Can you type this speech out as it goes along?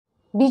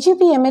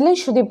BJP MLA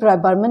Sudip Roy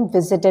Barman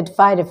visited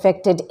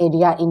fire-affected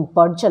area in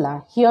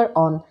Barjala here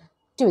on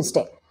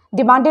Tuesday,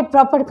 demanded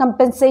proper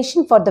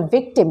compensation for the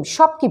victim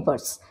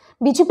shopkeepers.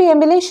 BJP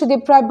MLA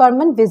Sudip Roy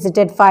Barman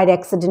visited fire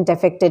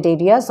accident-affected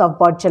areas of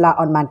Barjala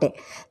on Monday.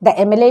 The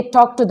MLA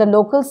talked to the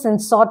locals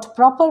and sought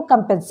proper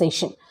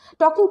compensation.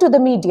 Talking to the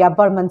media,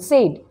 Barman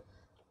said,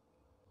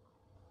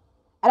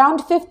 around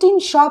 15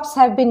 shops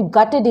have been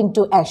gutted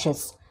into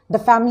ashes. The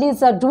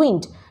families are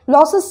ruined.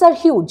 Losses are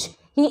huge.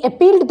 He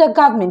appealed the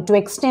government to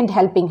extend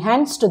helping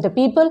hands to the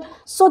people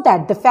so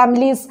that the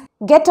families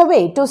get a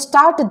way to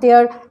start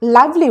their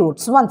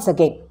livelihoods once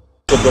again.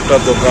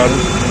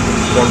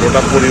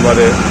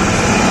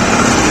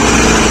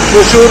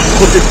 প্রচুর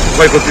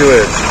ক্ষয়ক্ষতি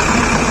হয়েছে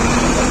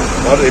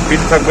আর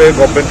appeal থাকবে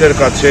গভর্নমেন্টের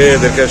কাছে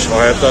এদেরকে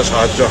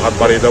সাহায্য হাত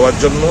বাড়িয়ে দেওয়ার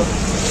জন্য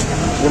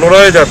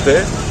পুনরায় যাতে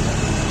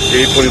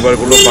এই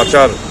পরিবারগুলো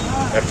বাঁচার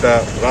একটা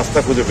রাস্তা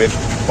খুঁজে বের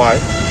পায়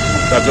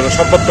তার জন্য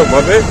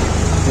সর্বাত্মকভাবে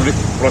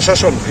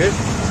প্রশাসনকে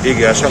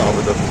এগিয়ে আসার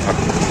আবেদন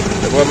থাকবে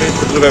এবং আমি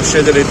ক্ষুদ্র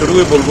ব্যবসায়ীদের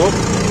এইটুকুই বলবো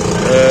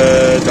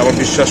যে আমার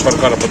বিশ্বাস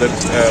সরকার আমাদের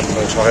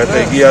সহায়তা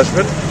এগিয়ে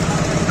আসবেন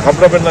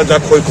ঘাবড়াবেন না যা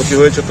ক্ষয়ক্ষতি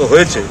হয়েছে তো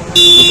হয়েছে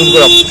নতুন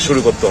করে শুরু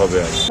করতে হবে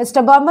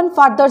Mr. Barman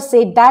further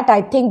said that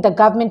I think the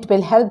government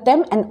will help them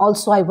and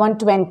also I want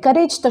to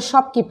encourage the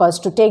shopkeepers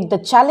to take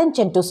the challenge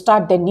and to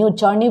start their new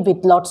journey with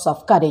lots of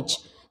courage.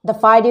 The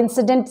fire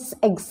incident's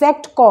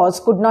exact cause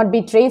could not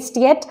be traced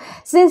yet.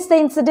 Since the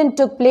incident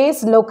took place,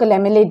 local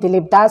MLA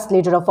Dilip Das,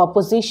 leader of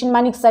opposition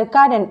Manik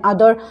Sarkar and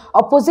other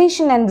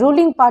opposition and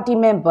ruling party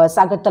members,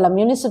 Agartala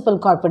Municipal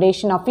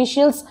Corporation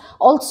officials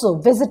also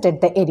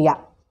visited the area.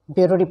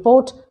 Bureau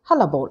Report,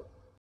 Hallabol.